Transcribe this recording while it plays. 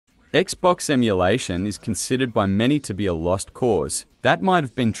Xbox emulation is considered by many to be a lost cause. That might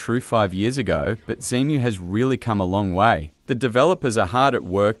have been true 5 years ago, but Xemu has really come a long way. The developers are hard at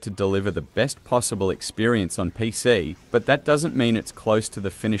work to deliver the best possible experience on PC, but that doesn't mean it's close to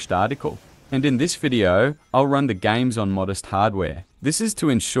the finished article. And in this video, I'll run the games on modest hardware. This is to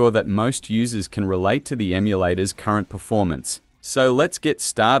ensure that most users can relate to the emulator's current performance. So let's get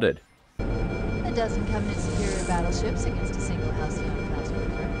started. A dozen Covenant superior battleships against a single Halcyon class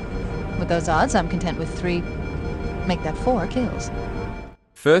cruiser. With those odds, I'm content with 3, make that 4 kills.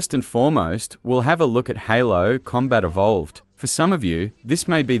 First and foremost, we'll have a look at Halo Combat Evolved. For some of you, this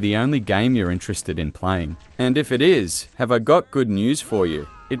may be the only game you're interested in playing. And if it is, have I got good news for you.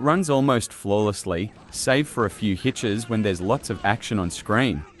 It runs almost flawlessly, save for a few hitches when there's lots of action on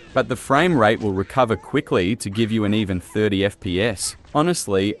screen. But the frame rate will recover quickly to give you an even 30 FPS.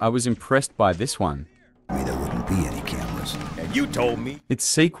 Honestly, I was impressed by this one. There wouldn't be any cameras. And you told me. Its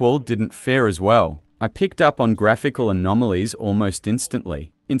sequel didn't fare as well. I picked up on graphical anomalies almost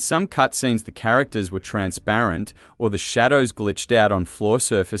instantly. In some cutscenes the characters were transparent, or the shadows glitched out on floor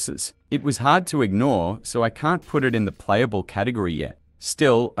surfaces. It was hard to ignore, so I can't put it in the playable category yet.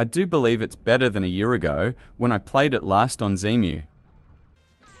 Still, I do believe it's better than a year ago, when I played it last on Xemu.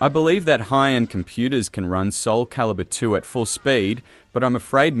 I believe that high-end computers can run Soul Calibur 2 at full speed, but I'm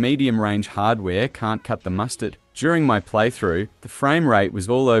afraid medium-range hardware can't cut the mustard. During my playthrough, the frame rate was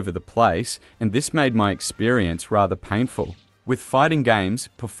all over the place, and this made my experience rather painful. With fighting games,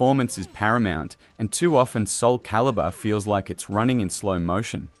 performance is paramount, and too often Soul Calibur feels like it's running in slow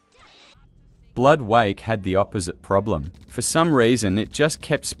motion. Blood Wake had the opposite problem. For some reason, it just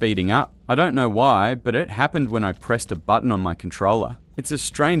kept speeding up. I don't know why, but it happened when I pressed a button on my controller. It's a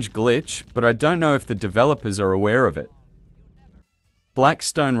strange glitch, but I don't know if the developers are aware of it.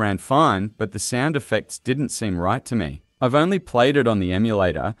 Blackstone ran fine, but the sound effects didn't seem right to me. I've only played it on the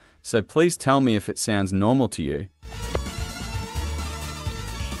emulator, so please tell me if it sounds normal to you.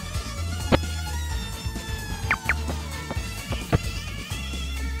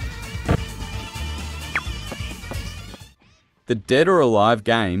 The Dead or Alive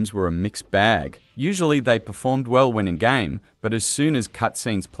games were a mixed bag. Usually they performed well when in-game, but as soon as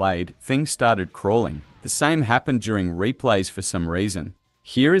cutscenes played, things started crawling. The same happened during replays for some reason.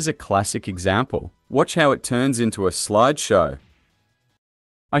 Here is a classic example. Watch how it turns into a slideshow.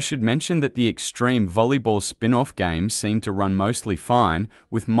 I should mention that the Extreme Volleyball spin-off games seem to run mostly fine,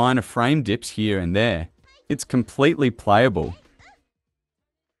 with minor frame dips here and there. It's completely playable.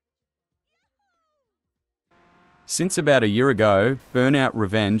 Since about a year ago, Burnout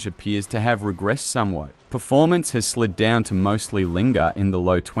Revenge appears to have regressed somewhat. Performance has slid down to mostly linger in the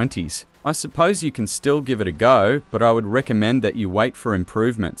low 20s. I suppose you can still give it a go, but I would recommend that you wait for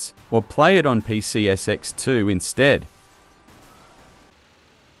improvements, or play it on PCSX2 instead.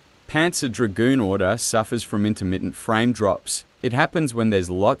 Panzer Dragoon Order suffers from intermittent frame drops. It happens when there's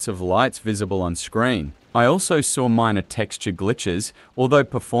lots of lights visible on screen. I also saw minor texture glitches, although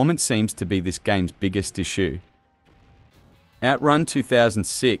performance seems to be this game's biggest issue. Outrun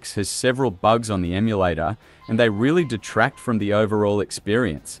 2006 has several bugs on the emulator, and they really detract from the overall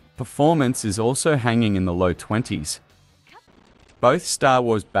experience. Performance is also hanging in the low 20s. Both Star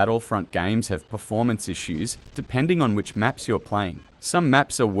Wars Battlefront games have performance issues, depending on which maps you're playing. Some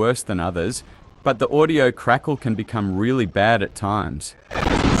maps are worse than others, but the audio crackle can become really bad at times.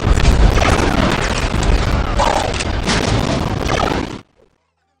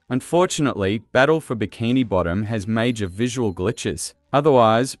 Unfortunately, Battle for Bikini Bottom has major visual glitches.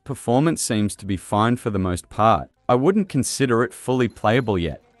 Otherwise, performance seems to be fine for the most part. I wouldn't consider it fully playable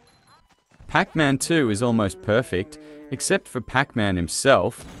yet. Pac-Man 2 is almost perfect, except for Pac-Man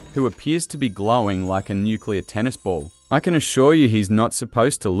himself, who appears to be glowing like a nuclear tennis ball. I can assure you he's not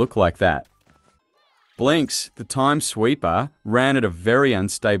supposed to look like that. Blinks, the Time Sweeper, ran at a very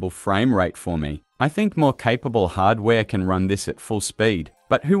unstable frame rate for me. I think more capable hardware can run this at full speed.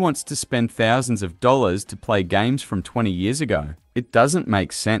 But who wants to spend thousands of dollars to play games from 20 years ago? It doesn't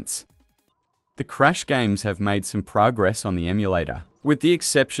make sense. The Crash games have made some progress on the emulator. With the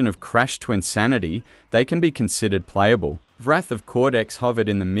exception of Crash Twinsanity, they can be considered playable. Wrath of Cortex hovered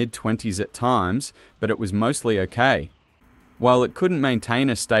in the mid-20s at times, but it was mostly okay. While it couldn't maintain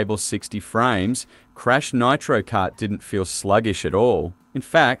a stable 60 frames, Crash Nitro Kart didn't feel sluggish at all. In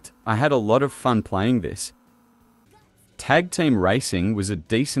fact, I had a lot of fun playing this. Tag Team Racing was a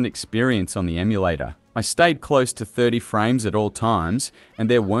decent experience on the emulator. I stayed close to 30 frames at all times, and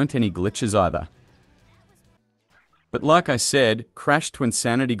there weren't any glitches either. But like I said, Crash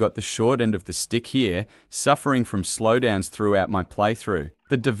Twinsanity got the short end of the stick here, suffering from slowdowns throughout my playthrough.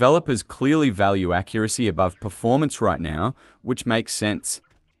 The developers clearly value accuracy above performance right now, which makes sense.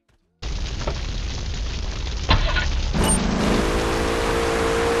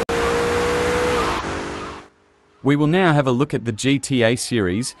 We will now have a look at the GTA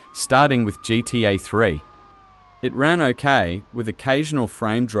series, starting with GTA 3. It ran okay, with occasional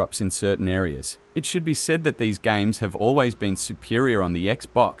frame drops in certain areas. It should be said that these games have always been superior on the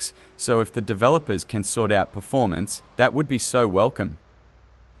Xbox, so if the developers can sort out performance, that would be so welcome.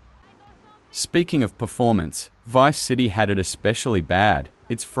 Speaking of performance, Vice City had it especially bad.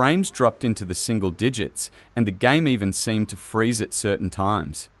 Its frames dropped into the single digits, and the game even seemed to freeze at certain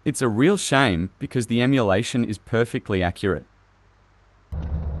times. It's a real shame because the emulation is perfectly accurate.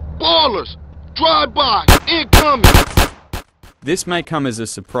 Ballers! Drive-by! Incoming! This may come as a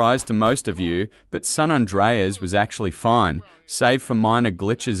surprise to most of you, but San Andreas was actually fine, save for minor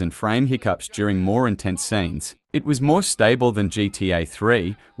glitches and frame hiccups during more intense scenes. It was more stable than GTA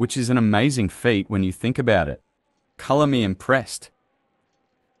 3, which is an amazing feat when you think about it. Color me impressed.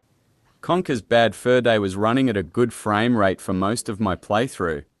 Conker's Bad Fur Day was running at a good frame rate for most of my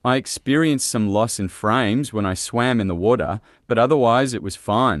playthrough. I experienced some loss in frames when I swam in the water, but otherwise it was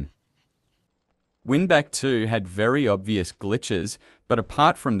fine. Winback 2 had very obvious glitches, but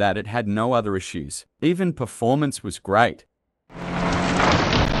apart from that it had no other issues. Even performance was great.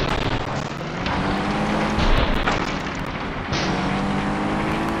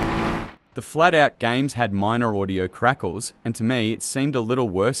 The Flat Out games had minor audio crackles, and to me it seemed a little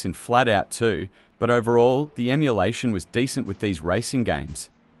worse in Flat Out 2, but overall, the emulation was decent with these racing games.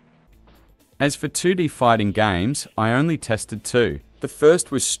 As for 2D fighting games, I only tested two. The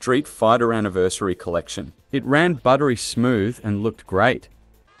first was Street Fighter Anniversary Collection. It ran buttery smooth and looked great.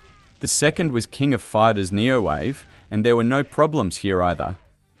 The second was King of Fighters Neowave, and there were no problems here either.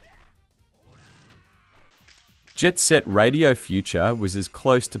 Jet Set Radio Future was as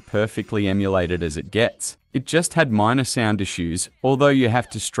close to perfectly emulated as it gets. It just had minor sound issues, although you have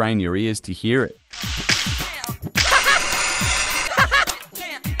to strain your ears to hear it.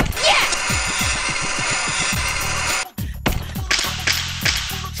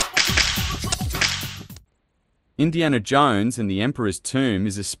 Indiana Jones and the Emperor's Tomb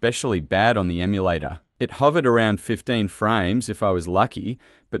is especially bad on the emulator. It hovered around 15 frames if I was lucky,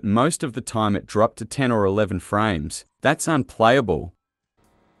 but most of the time it dropped to 10 or 11 frames. That's unplayable.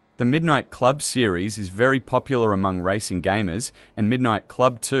 The Midnight Club series is very popular among racing gamers, and Midnight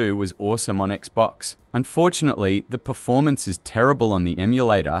Club 2 was awesome on Xbox. Unfortunately, the performance is terrible on the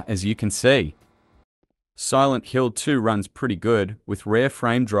emulator, as you can see. Silent Hill 2 runs pretty good, with rare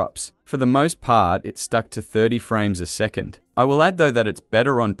frame drops. For the most part, it stuck to 30 frames a second. I will add though that it's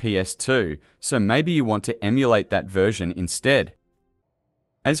better on PS2, so maybe you want to emulate that version instead.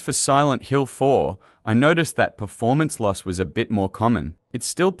 As for Silent Hill 4, I noticed that performance loss was a bit more common. It's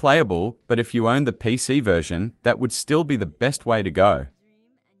still playable, but if you own the PC version, that would still be the best way to go.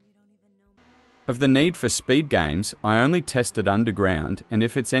 Of the Need for Speed games, I only tested Underground, and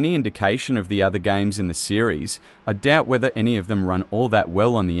if it's any indication of the other games in the series, I doubt whether any of them run all that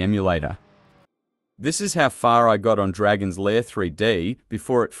well on the emulator. This is how far I got on Dragon's Lair 3D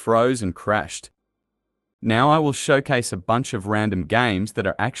before it froze and crashed. Now I will showcase a bunch of random games that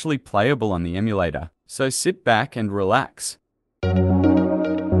are actually playable on the emulator, so sit back and relax.